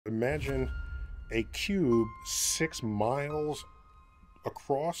imagine a cube 6 miles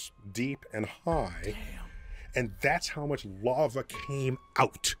across, deep and high. Damn. And that's how much lava came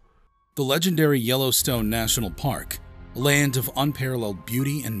out. The legendary Yellowstone National Park, a land of unparalleled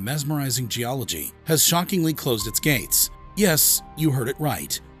beauty and mesmerizing geology, has shockingly closed its gates. Yes, you heard it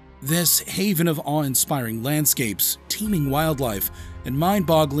right. This haven of awe-inspiring landscapes, teeming wildlife, and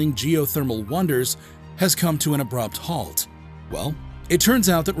mind-boggling geothermal wonders has come to an abrupt halt. Well, it turns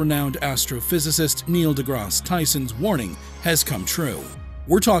out that renowned astrophysicist Neil deGrasse Tyson's warning has come true.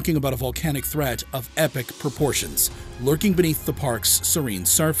 We're talking about a volcanic threat of epic proportions, lurking beneath the park's serene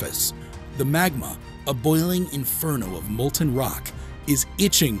surface. The magma, a boiling inferno of molten rock, is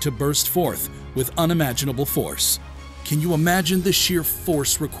itching to burst forth with unimaginable force. Can you imagine the sheer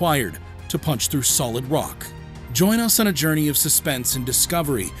force required to punch through solid rock? Join us on a journey of suspense and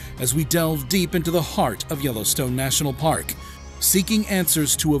discovery as we delve deep into the heart of Yellowstone National Park, seeking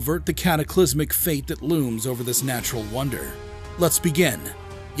answers to avert the cataclysmic fate that looms over this natural wonder. Let's begin.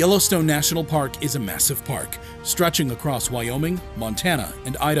 Yellowstone National Park is a massive park, stretching across Wyoming, Montana,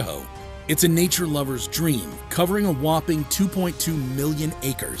 and Idaho. It's a nature lover's dream, covering a whopping 2.2 million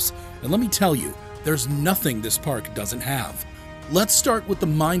acres. And let me tell you, there's nothing this park doesn't have. Let's start with the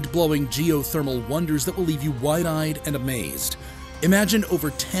mind-blowing geothermal wonders that will leave you wide-eyed and amazed. Imagine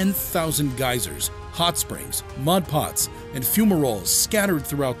over 10,000 geysers, hot springs, mud pots, and fumaroles scattered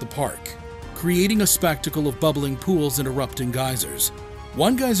throughout the park, creating a spectacle of bubbling pools and erupting geysers.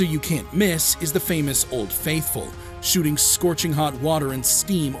 One geyser you can't miss is the famous Old Faithful, shooting scorching hot water and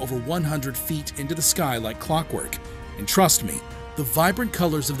steam over 100 feet into the sky like clockwork. And trust me, the vibrant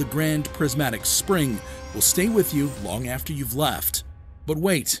colors of the grand prismatic spring will stay with you long after you've left. But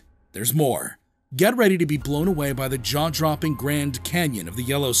wait, there's more. Get ready to be blown away by the jaw-dropping Grand Canyon of the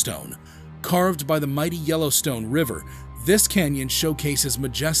Yellowstone. Carved by the mighty Yellowstone River, this canyon showcases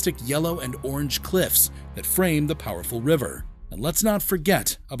majestic yellow and orange cliffs that frame the powerful river. And let's not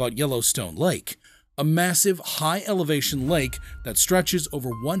forget about Yellowstone Lake, a massive high-elevation lake that stretches over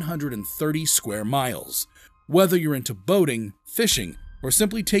 130 square miles. Whether you're into boating, fishing, or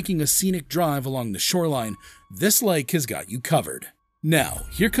simply taking a scenic drive along the shoreline, this lake has got you covered. Now,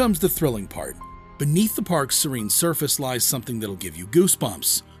 here comes the thrilling part. Beneath the park's serene surface lies something that'll give you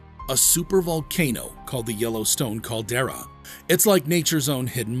goosebumps. A supervolcano called the Yellowstone Caldera. It's like nature's own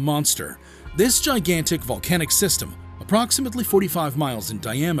hidden monster. This gigantic volcanic system, approximately 45 miles in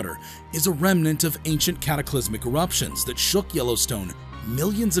diameter, is a remnant of ancient cataclysmic eruptions that shook Yellowstone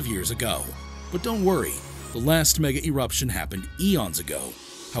millions of years ago. But don't worry, the last mega eruption happened eons ago.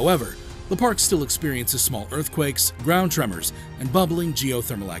 However, the park still experiences small earthquakes, ground tremors, and bubbling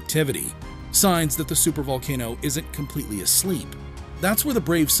geothermal activity, signs that the supervolcano isn't completely asleep. That's where the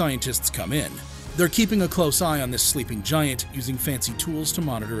brave scientists come in. They're keeping a close eye on this sleeping giant, using fancy tools to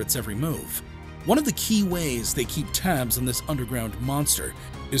monitor its every move. One of the key ways they keep tabs on this underground monster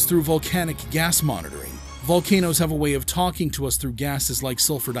is through volcanic gas monitoring. Volcanoes have a way of talking to us through gases like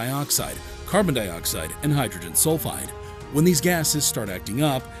sulfur dioxide, carbon dioxide, and hydrogen sulfide. When these gases start acting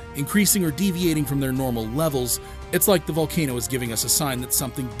up, increasing or deviating from their normal levels, it's like the volcano is giving us a sign that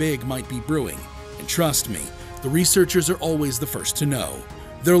something big might be brewing. And trust me, the researchers are always the first to know.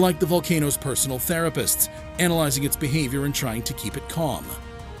 They're like the volcano's personal therapists, analyzing its behavior and trying to keep it calm.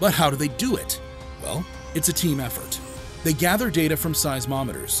 But how do they do it? Well, it's a team effort. They gather data from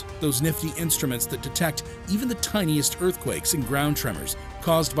seismometers, those nifty instruments that detect even the tiniest earthquakes and ground tremors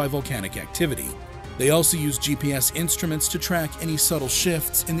caused by volcanic activity. They also use GPS instruments to track any subtle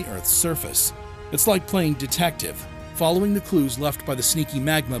shifts in the Earth's surface. It's like playing detective, following the clues left by the sneaky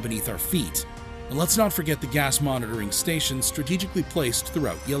magma beneath our feet. And let's not forget the gas monitoring stations strategically placed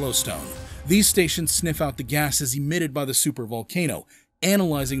throughout Yellowstone. These stations sniff out the gases emitted by the supervolcano,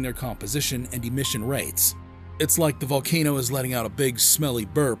 analyzing their composition and emission rates. It's like the volcano is letting out a big, smelly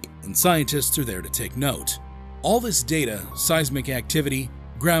burp, and scientists are there to take note. All this data, seismic activity,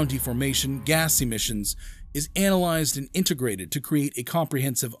 ground deformation, gas emissions, is analyzed and integrated to create a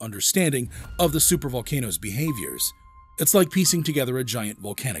comprehensive understanding of the supervolcano's behaviors. It's like piecing together a giant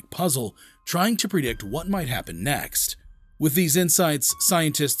volcanic puzzle, trying to predict what might happen next. With these insights,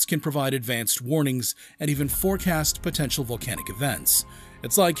 scientists can provide advanced warnings and even forecast potential volcanic events.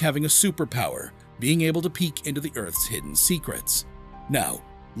 It's like having a superpower, being able to peek into the Earth's hidden secrets. Now,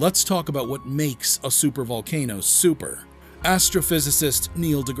 let's talk about what makes a supervolcano super. Astrophysicist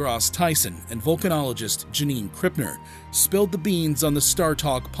Neil deGrasse Tyson and volcanologist Janine Krippner spilled the beans on the Star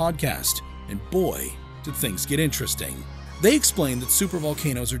Talk podcast, and boy, did things get interesting. They explained that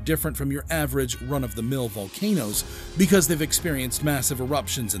supervolcanoes are different from your average run-of-the-mill volcanoes because they've experienced massive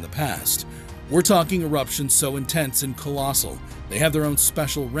eruptions in the past. We're talking eruptions so intense and colossal, they have their own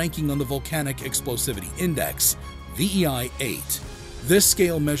special ranking on the Volcanic Explosivity Index, VEI 8. This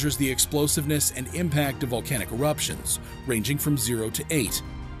scale measures the explosiveness and impact of volcanic eruptions, ranging from 0 to 8,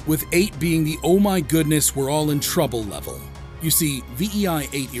 with 8 being the "oh my goodness, we're all in trouble" level. You see, VEI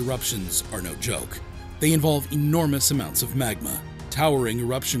 8 eruptions are no joke. They involve enormous amounts of magma, towering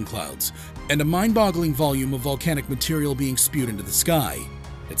eruption clouds, and a mind-boggling volume of volcanic material being spewed into the sky.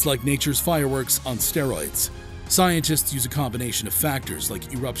 It's like nature's fireworks on steroids. Scientists use a combination of factors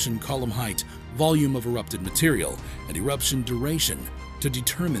like eruption column height, volume of erupted material, and eruption duration to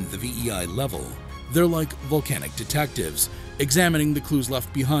determine the VEI level. They're like volcanic detectives, examining the clues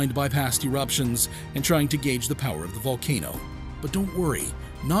left behind by past eruptions and trying to gauge the power of the volcano. But don't worry,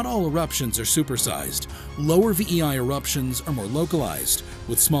 not all eruptions are supersized. Lower VEI eruptions are more localized,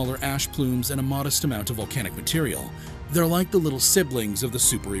 with smaller ash plumes and a modest amount of volcanic material. They're like the little siblings of the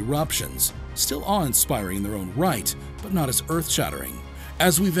super eruptions, still awe-inspiring in their own right, but not as earth-shattering.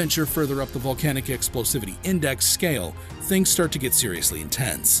 As we venture further up the Volcanic Explosivity Index scale, things start to get seriously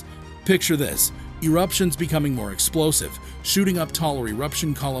intense. Picture this: eruptions becoming more explosive, shooting up taller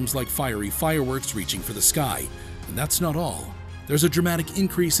eruption columns like fiery fireworks reaching for the sky. And that's not all. There's a dramatic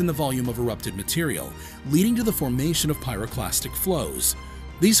increase in the volume of erupted material, leading to the formation of pyroclastic flows.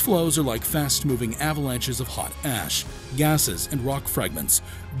 These flows are like fast-moving avalanches of hot ash, gases, and rock fragments,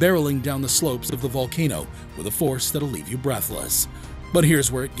 barreling down the slopes of the volcano with a force that'll leave you breathless. But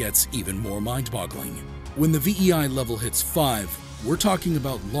here's where it gets even more mind-boggling. When the VEI level hits 5, we're talking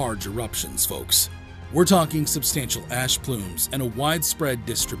about large eruptions, folks. We're talking substantial ash plumes and a widespread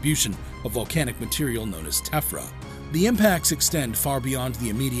distribution of volcanic material known as tephra. The impacts extend far beyond the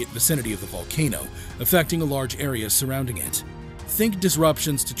immediate vicinity of the volcano, affecting a large area surrounding it. Think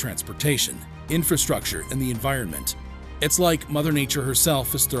disruptions to transportation, infrastructure, and the environment. It's like Mother Nature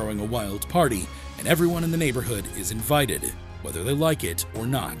herself is throwing a wild party, and everyone in the neighborhood is invited, whether they like it or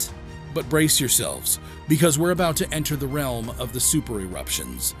not. But brace yourselves, because we're about to enter the realm of the super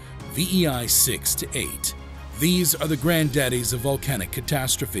eruptions, VEI 6 to 8. These are the granddaddies of volcanic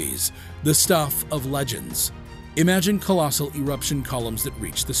catastrophes, the stuff of legends. Imagine colossal eruption columns that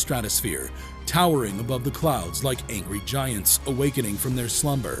reach the stratosphere, towering above the clouds like angry giants awakening from their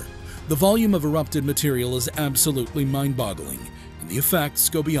slumber. The volume of erupted material is absolutely mind-boggling, and the effects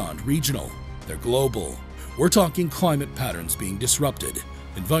go beyond regional. They're global. We're talking climate patterns being disrupted,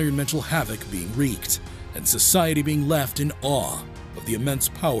 environmental havoc being wreaked, and society being left in awe of the immense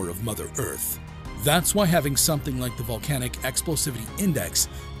power of Mother Earth. That's why having something like the Volcanic Explosivity Index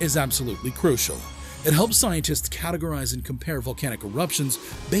is absolutely crucial. It helps scientists categorize and compare volcanic eruptions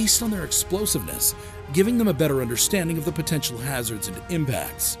based on their explosiveness, giving them a better understanding of the potential hazards and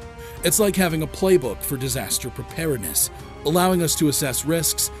impacts. It's like having a playbook for disaster preparedness, allowing us to assess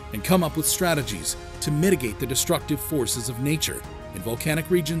risks and come up with strategies to mitigate the destructive forces of nature in volcanic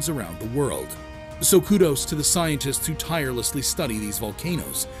regions around the world. So kudos to the scientists who tirelessly study these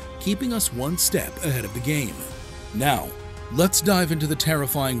volcanoes, keeping us one step ahead of the game. Now, let's dive into the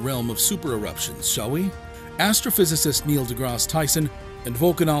terrifying realm of super eruptions, shall we? Astrophysicist Neil deGrasse Tyson and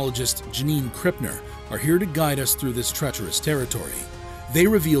volcanologist Janine Krippner are here to guide us through this treacherous territory. They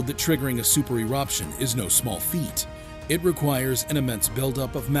revealed that triggering a super eruption is no small feat. It requires an immense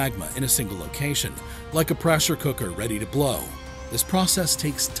buildup of magma in a single location, like a pressure cooker ready to blow. This process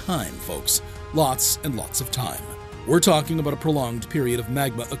takes time, folks. Lots and lots of time. We're talking about a prolonged period of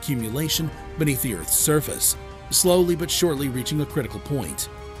magma accumulation beneath the Earth's surface, slowly but surely reaching a critical point.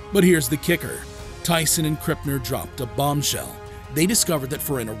 But here's the kicker. Tyson and Krippner dropped a bombshell. They discovered that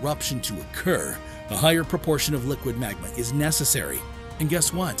for an eruption to occur, a higher proportion of liquid magma is necessary. And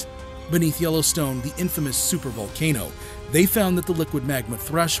guess what? Beneath Yellowstone, the infamous supervolcano, they found that the liquid magma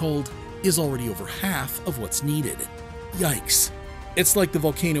threshold is already over half of what's needed. Yikes. It's like the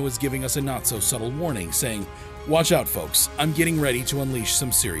volcano is giving us a not-so-subtle warning, saying, "Watch out, folks, I'm getting ready to unleash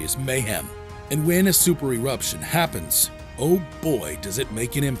some serious mayhem." And when a super eruption happens, oh boy, does it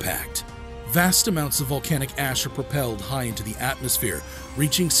make an impact. Vast amounts of volcanic ash are propelled high into the atmosphere,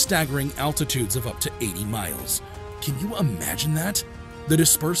 reaching staggering altitudes of up to 80 miles. Can you imagine that? The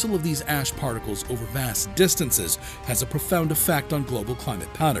dispersal of these ash particles over vast distances has a profound effect on global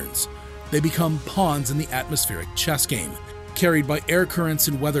climate patterns. They become pawns in the atmospheric chess game, carried by air currents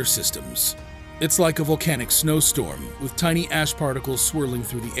and weather systems. It's like a volcanic snowstorm, with tiny ash particles swirling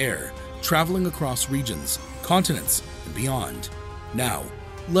through the air, traveling across regions, continents, and beyond. Now,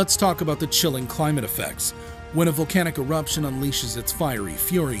 let's talk about the chilling climate effects. When a volcanic eruption unleashes its fiery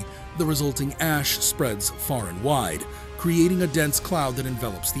fury, the resulting ash spreads far and wide, creating a dense cloud that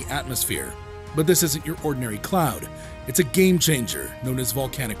envelops the atmosphere. But this isn't your ordinary cloud. It's a game changer known as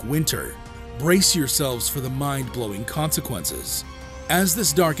volcanic winter. Brace yourselves for the mind-blowing consequences. As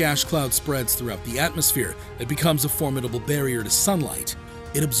this dark ash cloud spreads throughout the atmosphere, it becomes a formidable barrier to sunlight.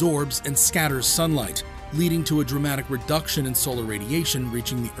 It absorbs and scatters sunlight, leading to a dramatic reduction in solar radiation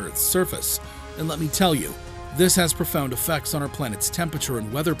reaching the Earth's surface. And let me tell you, this has profound effects on our planet's temperature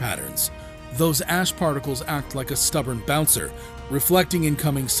and weather patterns. Those ash particles act like a stubborn bouncer, reflecting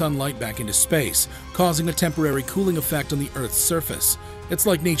incoming sunlight back into space, causing a temporary cooling effect on the Earth's surface. It's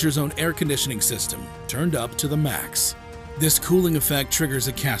like nature's own air conditioning system, turned up to the max. This cooling effect triggers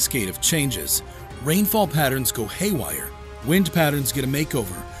a cascade of changes. Rainfall patterns go haywire, wind patterns get a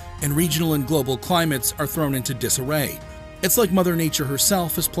makeover, and regional and global climates are thrown into disarray. It's like Mother Nature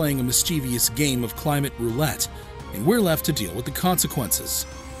herself is playing a mischievous game of climate roulette, and we're left to deal with the consequences.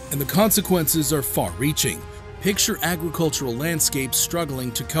 And the consequences are far-reaching. Picture agricultural landscapes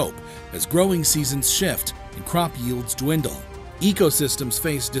struggling to cope as growing seasons shift and crop yields dwindle. Ecosystems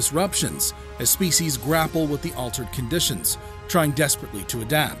face disruptions as species grapple with the altered conditions, trying desperately to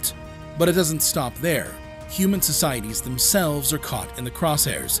adapt. But it doesn't stop there. Human societies themselves are caught in the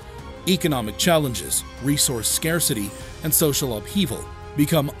crosshairs. Economic challenges, resource scarcity, and social upheaval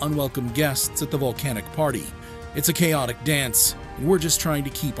become unwelcome guests at the volcanic party. It's a chaotic dance, and we're just trying to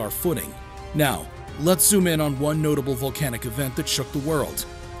keep our footing. Now, let's zoom in on one notable volcanic event that shook the world: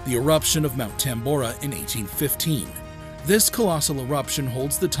 the eruption of Mount Tambora in 1815. This colossal eruption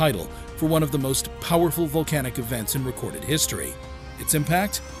holds the title for one of the most powerful volcanic events in recorded history. Its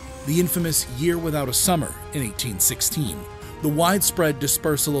impact? The infamous Year Without a Summer in 1816. The widespread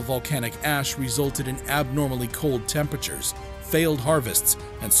dispersal of volcanic ash resulted in abnormally cold temperatures, failed harvests,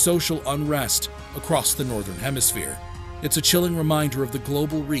 and social unrest across the northern hemisphere. It's a chilling reminder of the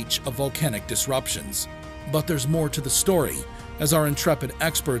global reach of volcanic disruptions. But there's more to the story, as our intrepid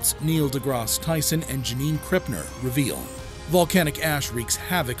experts Neil deGrasse Tyson and Janine Krippner reveal. Volcanic ash wreaks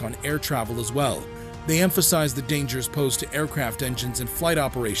havoc on air travel as well. They emphasize the dangers posed to aircraft engines and flight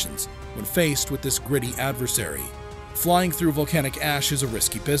operations when faced with this gritty adversary. Flying through volcanic ash is a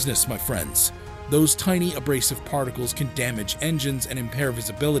risky business, my friends. Those tiny abrasive particles can damage engines and impair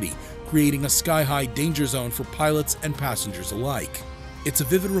visibility, creating a sky-high danger zone for pilots and passengers alike. It's a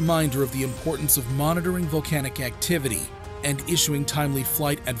vivid reminder of the importance of monitoring volcanic activity and issuing timely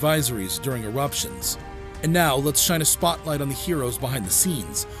flight advisories during eruptions. And now, let's shine a spotlight on the heroes behind the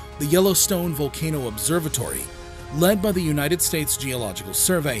scenes: the Yellowstone Volcano Observatory. Led by the United States Geological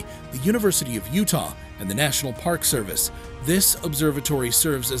Survey, the University of Utah, and the National Park Service, this observatory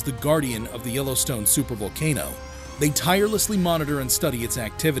serves as the guardian of the Yellowstone supervolcano. They tirelessly monitor and study its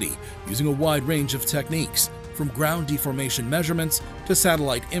activity, using a wide range of techniques, from ground deformation measurements to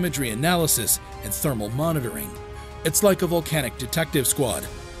satellite imagery analysis and thermal monitoring. It's like a volcanic detective squad,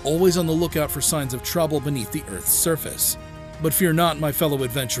 always on the lookout for signs of trouble beneath the Earth's surface. But fear not, my fellow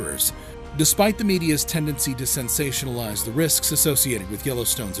adventurers. Despite the media's tendency to sensationalize the risks associated with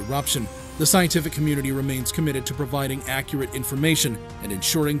Yellowstone's eruption, the scientific community remains committed to providing accurate information and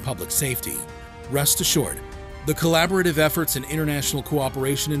ensuring public safety. Rest assured, the collaborative efforts and international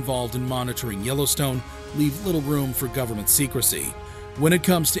cooperation involved in monitoring Yellowstone leave little room for government secrecy. When it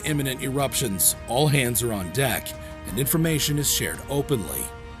comes to imminent eruptions, all hands are on deck, and information is shared openly.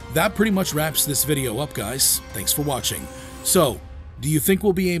 That pretty much wraps this video up, guys. Thanks for watching. So, do you think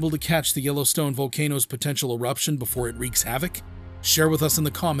we'll be able to catch the Yellowstone volcano's potential eruption before it wreaks havoc? Share with us in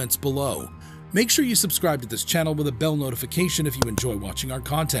the comments below. Make sure you subscribe to this channel with a bell notification if you enjoy watching our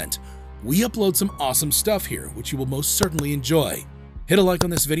content. We upload some awesome stuff here, which you will most certainly enjoy. Hit a like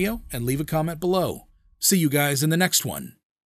on this video and leave a comment below. See you guys in the next one.